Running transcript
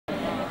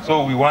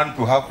So we want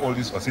to have all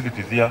these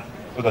facilities here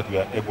so that we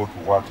are able to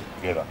work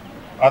together.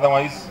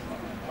 Otherwise,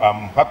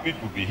 I'm happy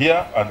to be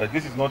here, and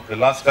this is not the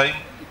last time.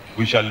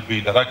 We shall be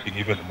interacting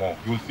even more.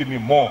 You will see me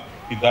more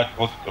in that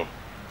hospital.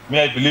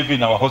 I believe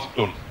in our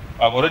hospitals.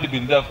 I've already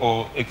been there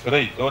for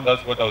X-ray. Don't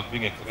ask what I was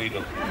being X-rayed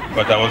of,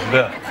 but I was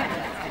there.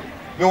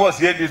 Me was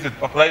here, this is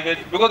private,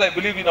 because I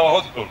believe in our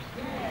hospitals.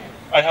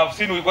 I have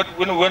seen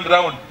when we went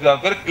around, they are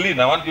very clean.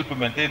 I want you to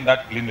maintain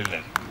that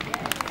cleanliness.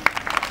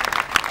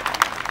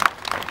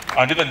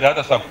 And even the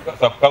other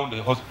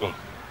sub-county hospitals.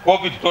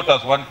 COVID taught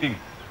us one thing.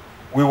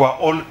 We were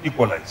all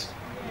equalized.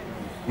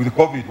 With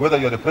COVID, whether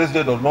you're the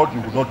president or not,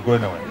 you would not go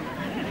anywhere.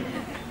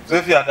 So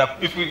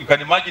if you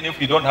can imagine if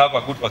we don't have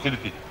a good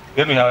facility,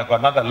 then we have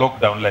another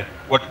lockdown like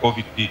what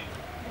COVID did.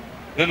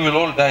 Then we'll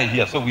all die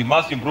here. So we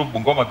must improve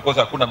Bungoma because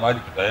hakuna mahali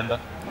tutaenda.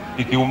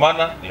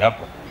 Ikiumana ni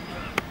hapa.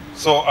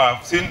 So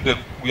I've seen that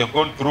we have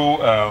gone through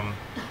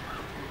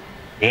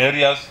the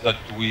areas that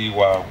we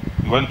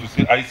went to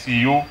see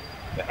ICU,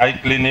 the eye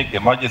clinic,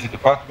 emergency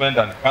department,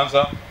 and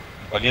cancer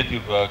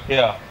palliative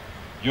care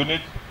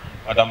unit,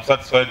 and I'm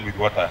satisfied with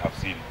what I have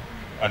seen.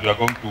 And we are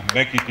going to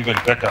make it even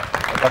better.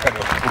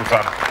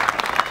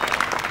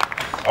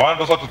 I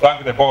want also to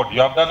thank the board.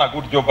 You have done a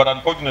good job, but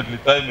unfortunately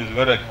time is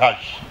very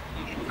harsh.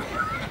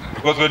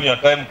 Because when your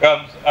time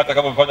comes, hata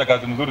kama mfanya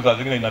kazi mzuri saa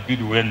zingine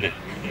inabidi uende.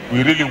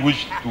 We really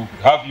wish to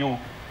have you,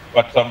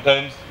 but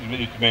sometimes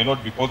it may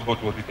not be possible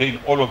to retain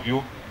all of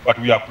you, but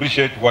we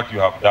appreciate what you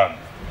have done.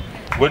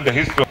 When the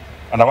history,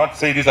 and I want to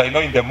say this, I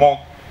know in the morgue,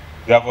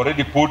 they have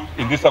already put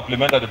in this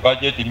supplementary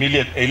budget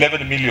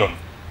 11 million,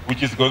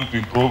 which is going to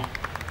improve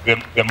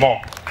the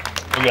morgue.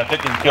 So we are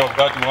taking care of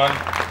that one.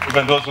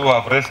 Even those who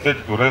have rested,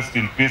 to rest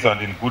in peace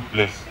and in good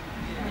place.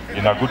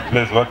 In a good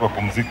place, watu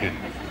wapumzike.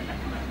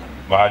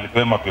 Mahali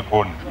pema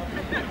peponi.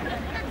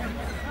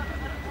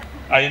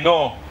 I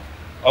know,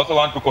 I also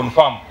want to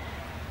confirm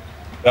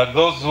that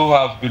those who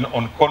have been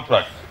on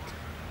contract,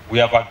 we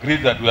have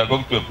agreed that we are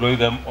going to employ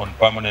them on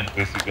permanent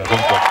basis. We are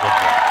going to employ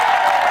them.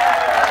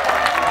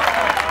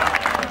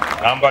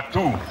 Number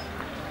two,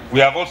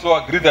 we have also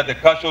agreed that the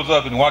casuals who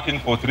have been working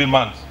for 3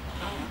 months,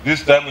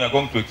 this time we are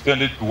going to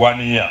extend it to 1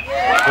 year,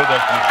 so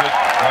that we get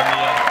 1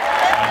 year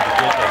and we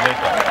get a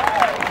letter.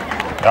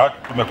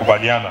 That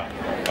tumekubaliana,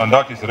 and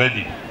that is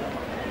ready.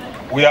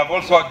 We have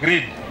also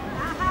agreed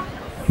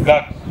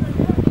that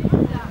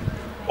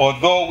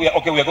although we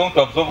are going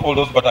to absorb all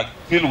those, but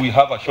still we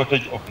have a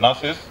shortage of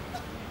nurses,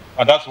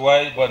 and that's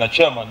why, Bwana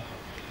Chairman,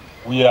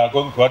 we are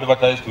going to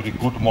advertise to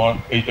recruit more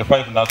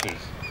 85 nurses,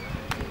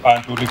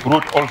 and to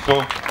recruit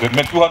also the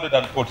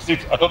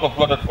 246, a total of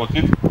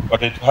 246,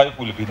 but 85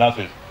 will be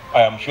nurses.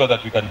 I am sure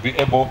that we can be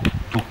able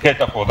to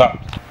cater for that.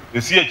 The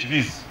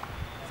CHVs,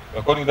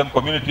 we're calling them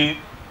community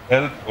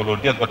health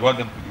volunteers, but we want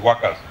them to be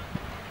workers.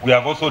 We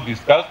have also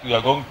discussed, we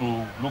are going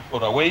to look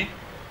for a way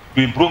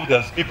to improve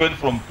their stipend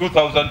from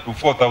 2,000 to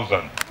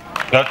 4,000.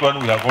 That one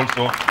we have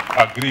also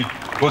agreed,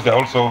 because they're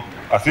also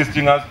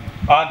assisting us,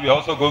 and we are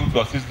also going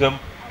to assist them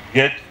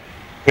going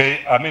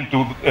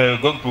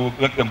to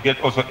make them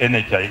get also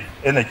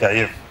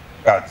NHIF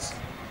cards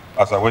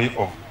as a way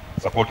of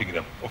supporting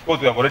them. Of course,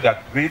 we have already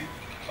agreed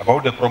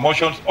about the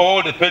promotions,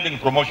 all the pending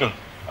promotions,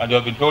 and you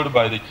have been told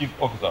by the chief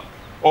officer,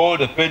 all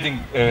the pending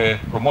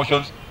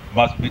promotions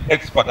must be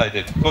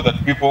expedited so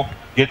that people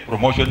get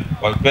promotion,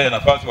 wapee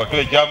nafasi,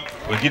 watoe jam,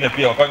 wengine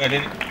pia wafanye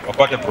nini,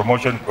 wapate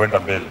promotion kwenda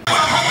mbele.